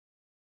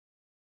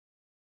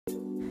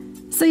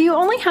So you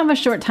only have a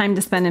short time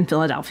to spend in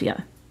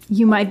Philadelphia.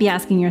 You might be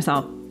asking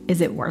yourself,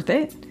 is it worth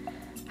it?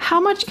 How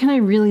much can I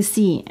really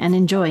see and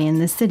enjoy in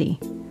this city?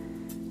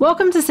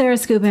 Welcome to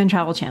Sarah's Scuba and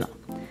Travel Channel.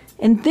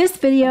 In this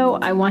video,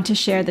 I want to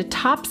share the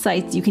top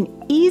sites you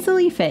can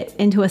easily fit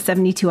into a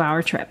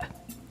 72-hour trip.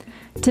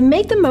 To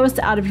make the most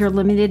out of your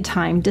limited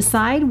time,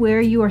 decide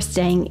where you are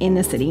staying in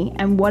the city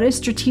and what is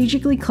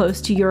strategically close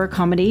to your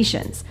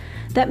accommodations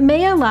that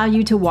may allow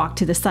you to walk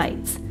to the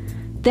sites.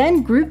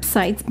 Then group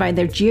sites by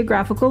their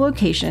geographical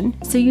location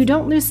so you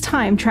don't lose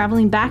time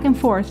traveling back and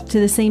forth to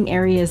the same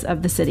areas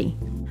of the city.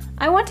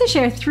 I want to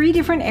share 3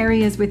 different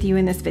areas with you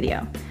in this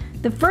video.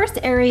 The first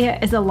area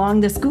is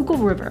along the Schuylkill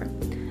River.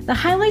 The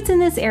highlights in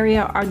this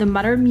area are the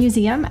Mutter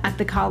Museum at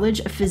the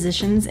College of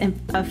Physicians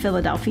of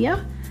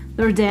Philadelphia,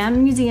 the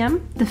Rodin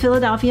Museum, the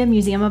Philadelphia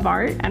Museum of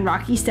Art and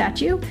Rocky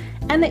Statue,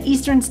 and the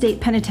Eastern State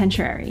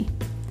Penitentiary.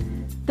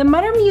 The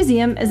Mutter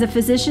Museum is a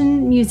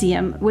physician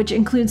museum which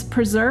includes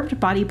preserved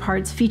body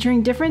parts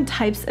featuring different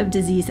types of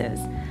diseases.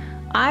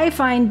 I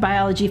find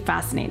biology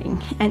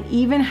fascinating and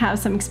even have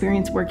some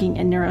experience working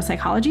in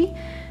neuropsychology,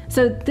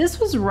 so this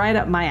was right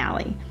up my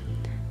alley.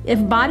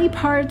 If body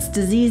parts,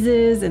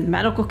 diseases, and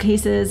medical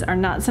cases are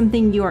not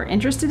something you are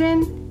interested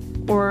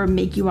in or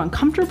make you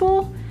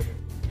uncomfortable,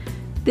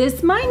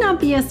 this might not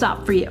be a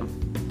stop for you.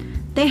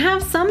 They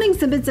have some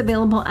exhibits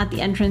available at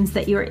the entrance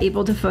that you are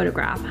able to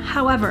photograph.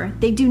 However,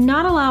 they do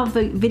not allow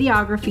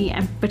videography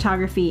and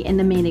photography in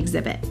the main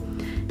exhibit,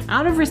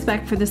 out of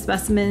respect for the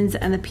specimens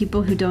and the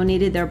people who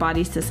donated their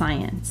bodies to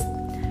science.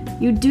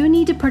 You do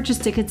need to purchase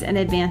tickets in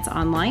advance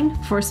online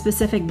for a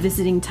specific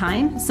visiting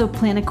time, so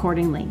plan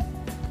accordingly.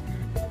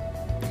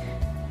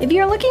 If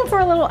you're looking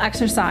for a little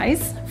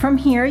exercise, from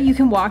here you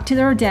can walk to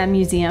the Rodin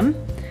Museum.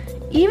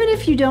 Even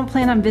if you don't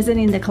plan on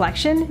visiting the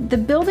collection, the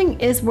building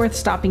is worth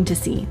stopping to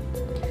see.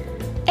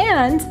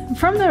 And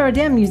from the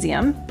Rodin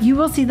Museum, you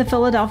will see the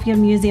Philadelphia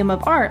Museum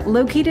of Art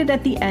located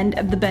at the end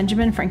of the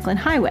Benjamin Franklin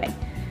Highway.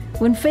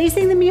 When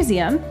facing the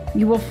museum,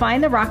 you will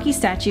find the Rocky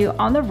statue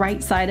on the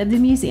right side of the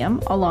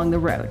museum along the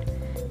road.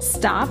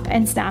 Stop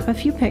and snap a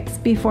few pics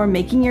before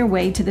making your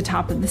way to the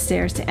top of the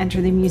stairs to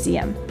enter the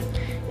museum.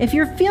 If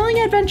you're feeling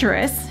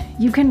adventurous,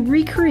 you can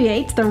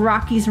recreate the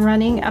Rockies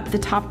running up the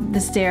top of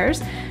the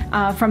stairs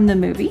from the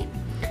movie.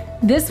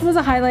 This was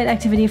a highlight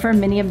activity for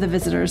many of the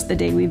visitors the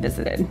day we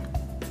visited.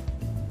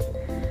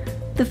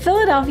 The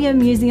Philadelphia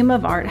Museum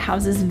of Art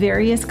houses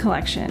various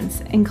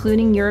collections,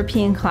 including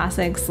European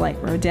classics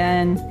like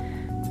Rodin,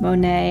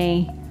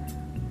 Monet,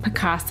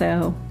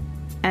 Picasso,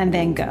 and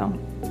Van Gogh,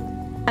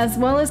 as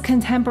well as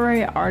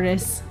contemporary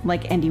artists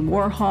like Andy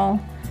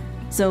Warhol,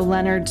 Zoe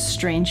Leonard's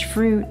Strange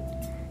Fruit,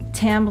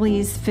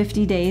 Tambly's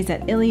 50 Days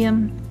at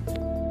Ilium,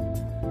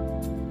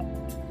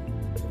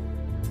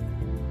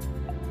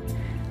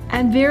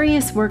 and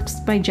various works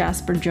by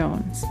Jasper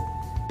Jones.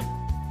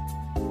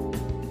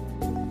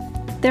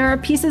 There are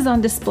pieces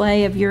on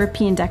display of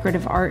European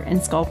decorative art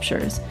and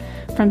sculptures,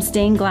 from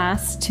stained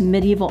glass to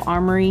medieval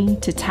armory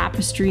to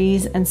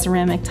tapestries and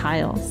ceramic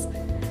tiles.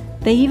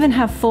 They even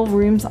have full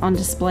rooms on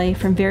display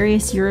from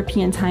various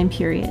European time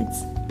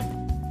periods.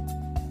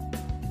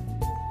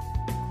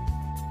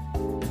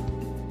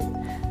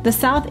 The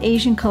South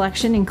Asian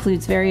collection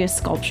includes various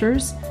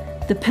sculptures,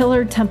 the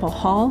Pillared Temple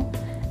Hall,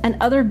 and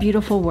other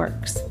beautiful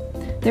works.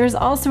 There is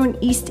also an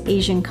East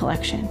Asian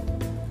collection.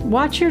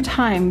 Watch your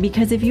time,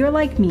 because if you're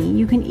like me,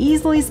 you can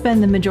easily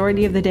spend the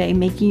majority of the day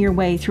making your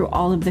way through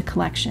all of the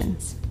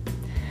collections.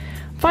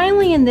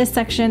 Finally, in this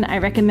section, I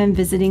recommend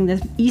visiting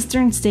the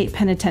Eastern State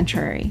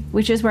Penitentiary,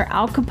 which is where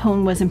Al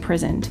Capone was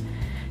imprisoned.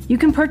 You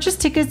can purchase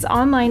tickets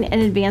online in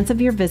advance of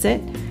your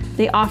visit.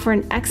 They offer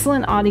an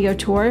excellent audio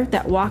tour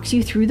that walks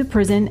you through the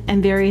prison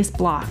and various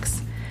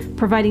blocks,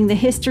 providing the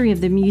history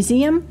of the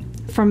museum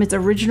from its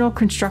original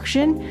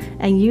construction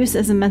and use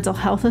as a mental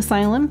health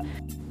asylum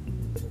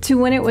to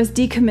when it was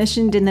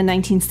decommissioned in the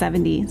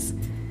 1970s.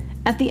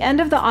 At the end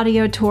of the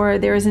audio tour,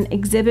 there is an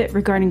exhibit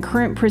regarding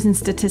current prison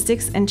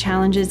statistics and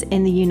challenges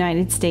in the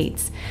United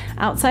States,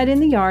 outside in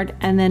the yard,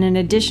 and then an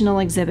additional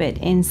exhibit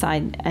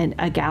inside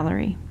a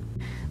gallery.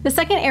 The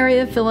second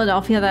area of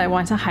Philadelphia that I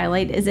want to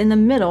highlight is in the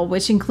middle,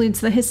 which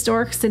includes the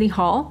historic City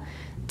Hall,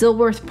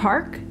 Dilworth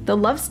Park, the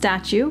Love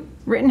Statue,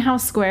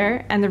 Rittenhouse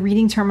Square, and the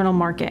Reading Terminal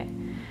Market.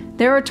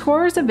 There are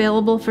tours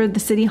available for the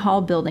City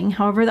Hall building,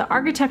 however, the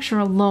architecture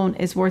alone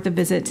is worth a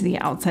visit to the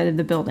outside of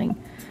the building.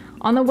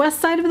 On the west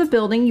side of the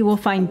building, you will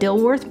find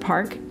Dilworth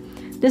Park.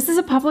 This is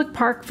a public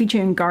park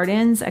featuring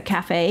gardens, a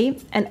cafe,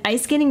 an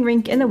ice skating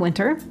rink in the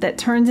winter that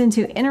turns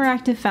into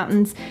interactive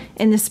fountains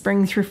in the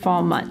spring through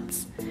fall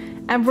months,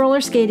 and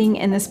roller skating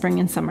in the spring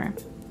and summer.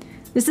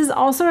 This is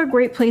also a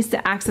great place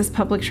to access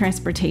public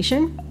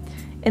transportation.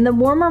 In the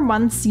warmer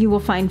months, you will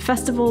find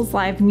festivals,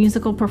 live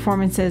musical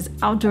performances,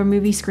 outdoor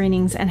movie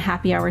screenings, and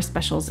happy hour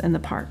specials in the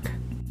park.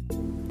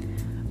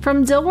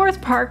 From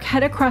Dilworth Park,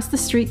 head across the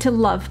street to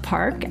Love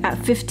Park at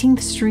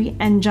 15th Street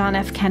and John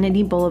F.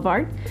 Kennedy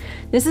Boulevard.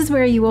 This is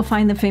where you will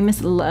find the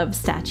famous Love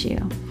statue.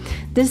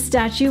 This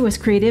statue was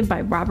created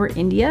by Robert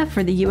India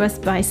for the U.S.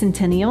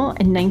 Bicentennial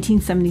in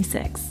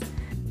 1976.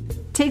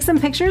 Take some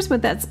pictures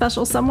with that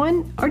special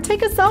someone, or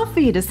take a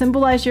selfie to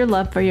symbolize your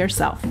love for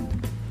yourself.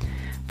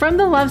 From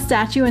the Love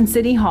Statue in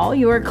City Hall,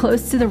 you are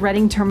close to the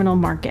Reading Terminal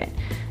Market.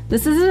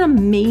 This is an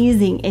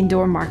amazing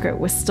indoor market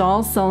with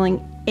stalls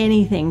selling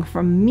anything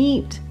from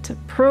meat to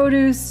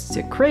produce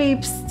to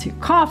crepes to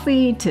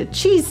coffee to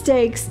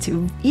cheesesteaks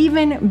to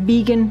even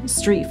vegan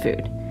street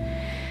food.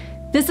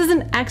 This is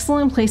an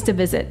excellent place to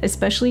visit,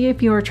 especially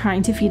if you are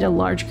trying to feed a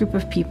large group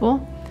of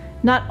people.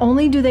 Not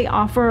only do they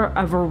offer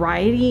a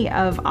variety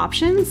of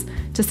options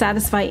to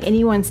satisfy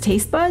anyone's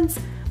taste buds,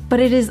 but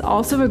it is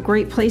also a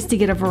great place to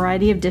get a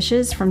variety of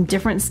dishes from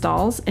different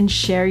stalls and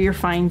share your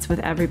finds with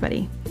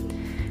everybody.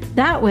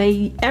 That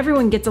way,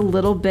 everyone gets a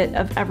little bit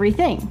of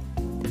everything.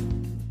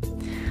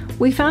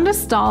 We found a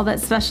stall that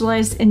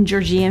specialized in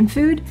Georgian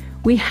food.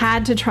 We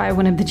had to try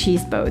one of the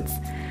cheese boats.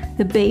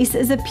 The base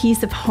is a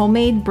piece of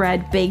homemade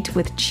bread baked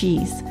with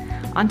cheese.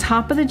 On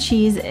top of the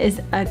cheese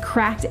is a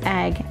cracked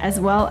egg as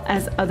well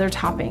as other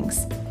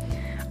toppings.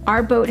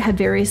 Our boat had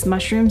various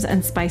mushrooms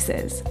and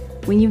spices.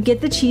 When you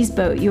get the cheese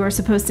boat, you are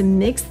supposed to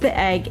mix the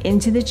egg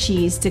into the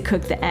cheese to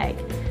cook the egg.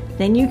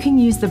 Then you can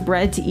use the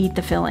bread to eat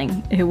the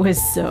filling. It was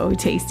so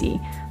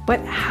tasty.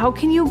 But how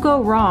can you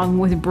go wrong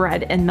with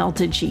bread and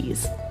melted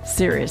cheese?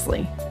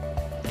 Seriously.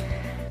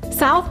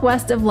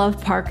 Southwest of Love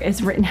Park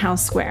is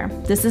Rittenhouse Square.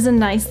 This is a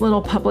nice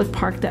little public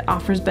park that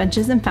offers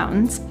benches and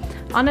fountains.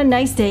 On a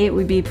nice day, it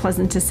would be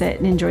pleasant to sit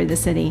and enjoy the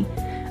city.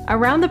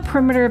 Around the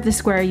perimeter of the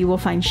square, you will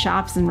find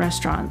shops and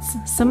restaurants.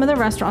 Some of the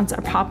restaurants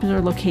are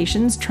popular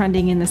locations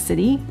trending in the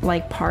city,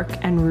 like Park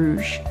and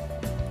Rouge.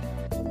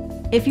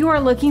 If you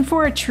are looking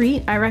for a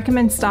treat, I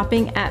recommend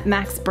stopping at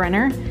Max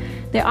Brenner.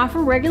 They offer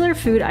regular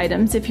food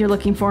items if you're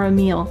looking for a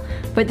meal,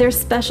 but their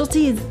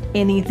specialty is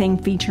anything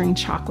featuring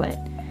chocolate.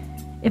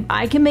 If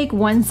I can make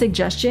one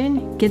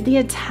suggestion, get the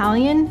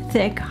Italian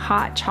thick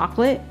hot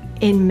chocolate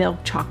in milk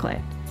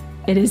chocolate.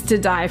 It is to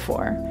die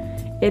for.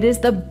 It is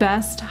the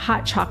best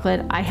hot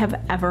chocolate I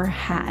have ever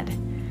had.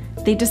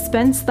 They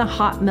dispense the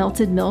hot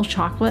melted milk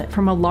chocolate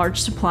from a large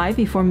supply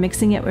before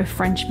mixing it with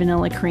French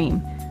vanilla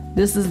cream.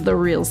 This is the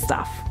real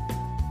stuff.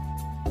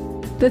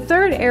 The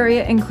third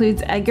area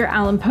includes Edgar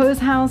Allan Poe's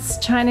house,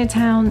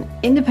 Chinatown,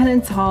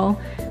 Independence Hall,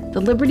 the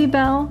Liberty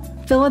Bell,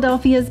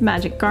 Philadelphia's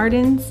Magic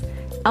Gardens,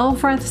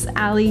 Elfreth's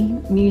Alley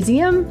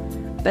Museum,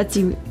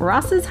 Betsy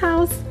Ross's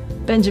house,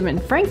 Benjamin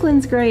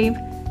Franklin's grave,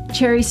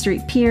 Cherry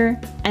Street Pier,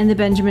 and the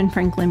Benjamin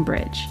Franklin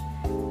Bridge.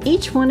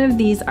 Each one of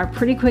these are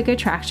pretty quick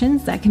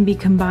attractions that can be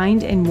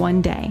combined in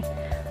one day.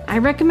 I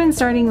recommend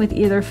starting with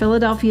either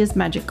Philadelphia's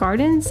Magic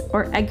Gardens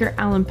or Edgar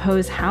Allan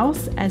Poe's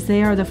house, as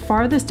they are the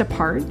farthest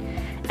apart,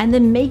 and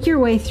then make your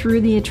way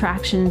through the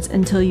attractions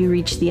until you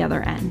reach the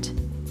other end.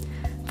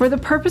 For the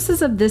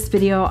purposes of this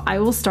video, I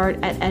will start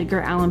at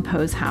Edgar Allan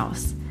Poe's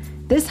house.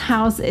 This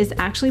house is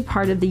actually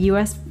part of the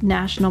U.S.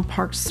 National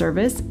Park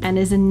Service and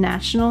is a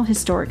National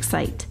Historic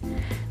Site.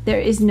 There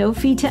is no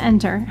fee to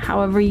enter,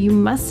 however, you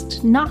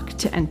must knock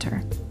to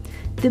enter.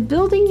 The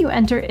building you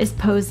enter is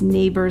Poe's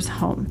neighbor's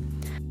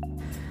home.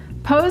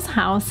 Poe's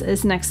house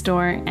is next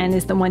door and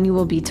is the one you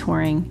will be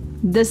touring.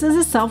 This is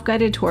a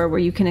self-guided tour where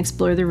you can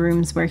explore the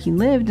rooms where he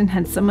lived and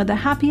had some of the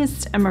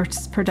happiest and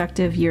most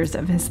productive years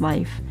of his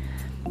life.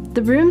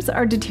 The rooms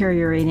are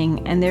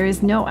deteriorating and there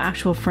is no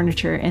actual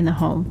furniture in the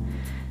home.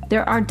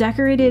 There are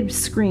decorated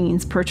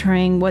screens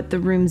portraying what the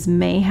rooms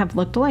may have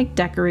looked like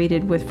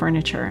decorated with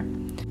furniture.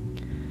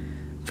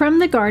 From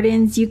the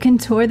gardens, you can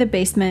tour the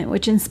basement,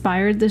 which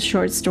inspired the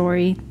short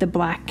story, The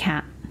Black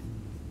Cat.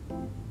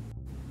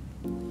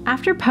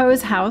 After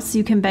Poe's house,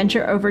 you can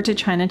venture over to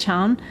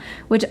Chinatown,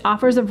 which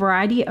offers a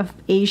variety of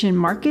Asian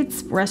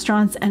markets,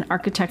 restaurants, and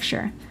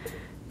architecture.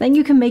 Then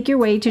you can make your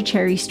way to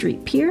Cherry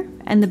Street Pier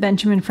and the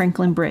Benjamin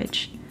Franklin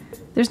Bridge.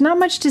 There's not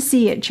much to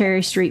see at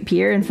Cherry Street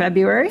Pier in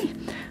February,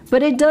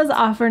 but it does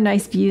offer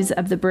nice views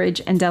of the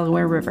bridge and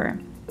Delaware River.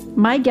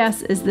 My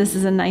guess is this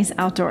is a nice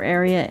outdoor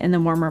area in the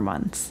warmer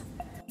months.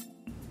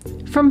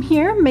 From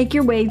here, make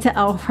your way to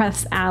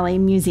Elfreth's Alley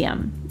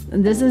Museum.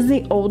 This is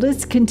the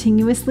oldest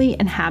continuously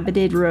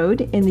inhabited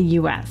road in the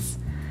US.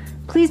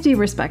 Please be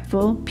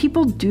respectful,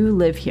 people do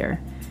live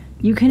here.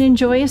 You can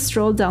enjoy a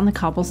stroll down the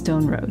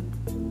cobblestone road.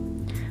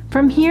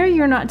 From here,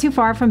 you're not too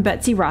far from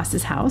Betsy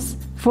Ross's house.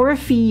 For a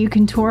fee, you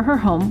can tour her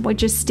home,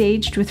 which is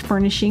staged with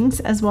furnishings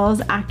as well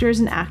as actors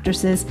and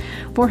actresses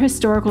for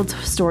historical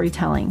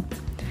storytelling.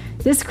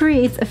 This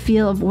creates a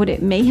feel of what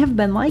it may have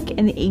been like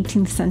in the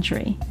 18th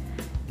century.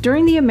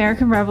 During the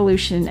American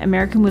Revolution,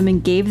 American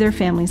women gave their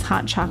families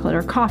hot chocolate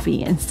or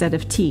coffee instead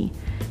of tea.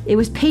 It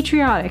was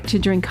patriotic to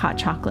drink hot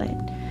chocolate.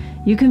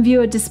 You can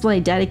view a display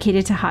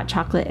dedicated to hot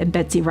chocolate and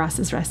Betsy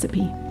Ross's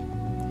recipe.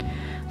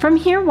 From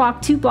here,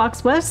 walk 2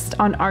 blocks west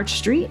on Arch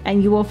Street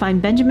and you will find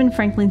Benjamin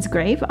Franklin's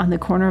grave on the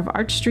corner of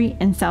Arch Street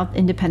and South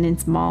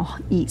Independence Mall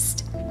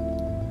East.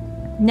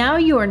 Now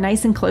you are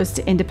nice and close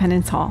to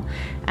Independence Hall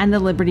and the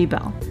Liberty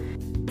Bell.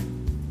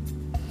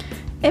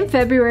 In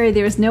February,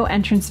 there is no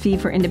entrance fee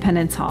for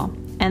Independence Hall,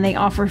 and they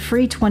offer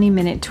free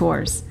 20-minute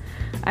tours.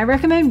 I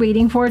recommend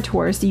waiting for a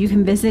tour so you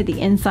can visit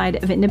the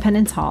inside of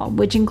Independence Hall,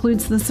 which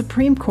includes the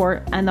Supreme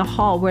Court and the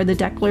hall where the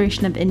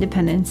Declaration of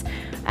Independence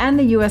and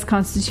the U.S.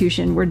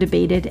 Constitution were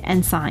debated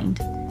and signed.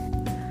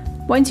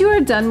 Once you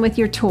are done with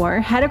your tour,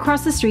 head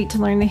across the street to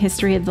learn the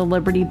history of the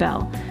Liberty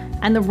Bell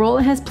and the role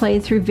it has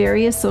played through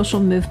various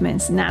social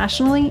movements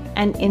nationally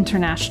and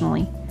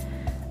internationally.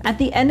 At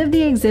the end of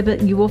the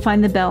exhibit, you will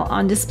find the bell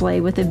on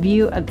display with a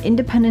view of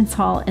Independence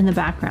Hall in the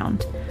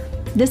background.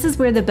 This is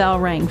where the bell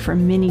rang for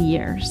many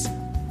years.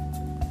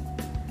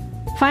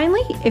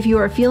 Finally, if you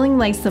are feeling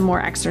like some more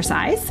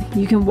exercise,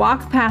 you can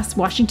walk past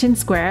Washington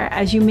Square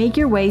as you make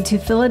your way to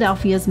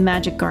Philadelphia's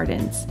Magic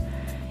Gardens.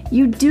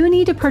 You do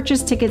need to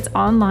purchase tickets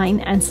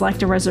online and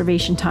select a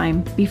reservation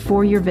time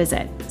before your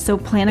visit, so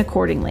plan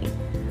accordingly.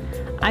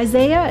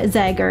 Isaiah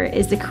Zager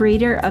is the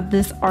creator of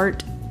this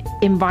art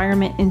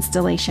environment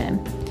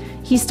installation.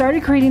 He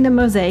started creating the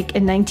mosaic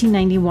in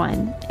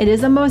 1991. It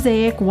is a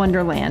mosaic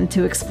wonderland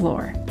to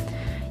explore.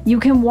 You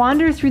can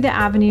wander through the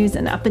avenues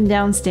and up and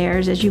down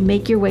stairs as you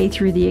make your way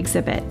through the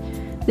exhibit.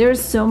 There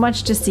is so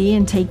much to see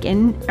and take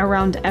in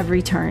around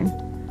every turn.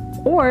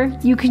 Or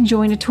you can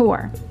join a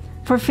tour.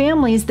 For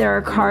families, there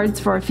are cards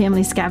for a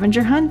family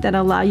scavenger hunt that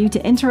allow you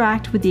to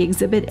interact with the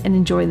exhibit and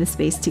enjoy the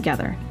space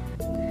together.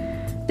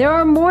 There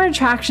are more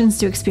attractions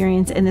to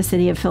experience in the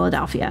city of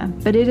Philadelphia,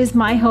 but it is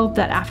my hope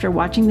that after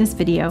watching this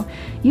video,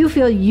 you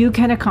feel you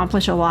can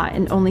accomplish a lot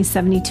in only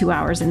 72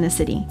 hours in the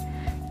city.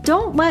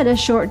 Don't let a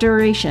short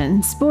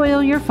duration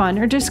spoil your fun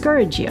or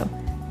discourage you.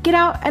 Get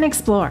out and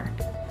explore.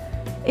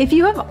 If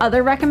you have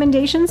other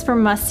recommendations for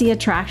must-see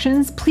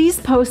attractions, please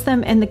post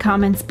them in the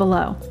comments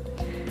below.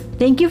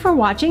 Thank you for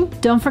watching.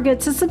 Don't forget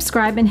to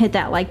subscribe and hit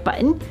that like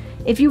button.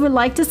 If you would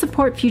like to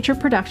support future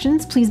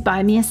productions, please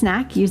buy me a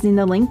snack using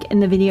the link in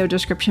the video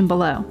description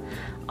below.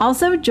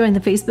 Also, join the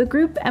Facebook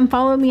group and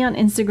follow me on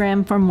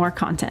Instagram for more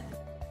content.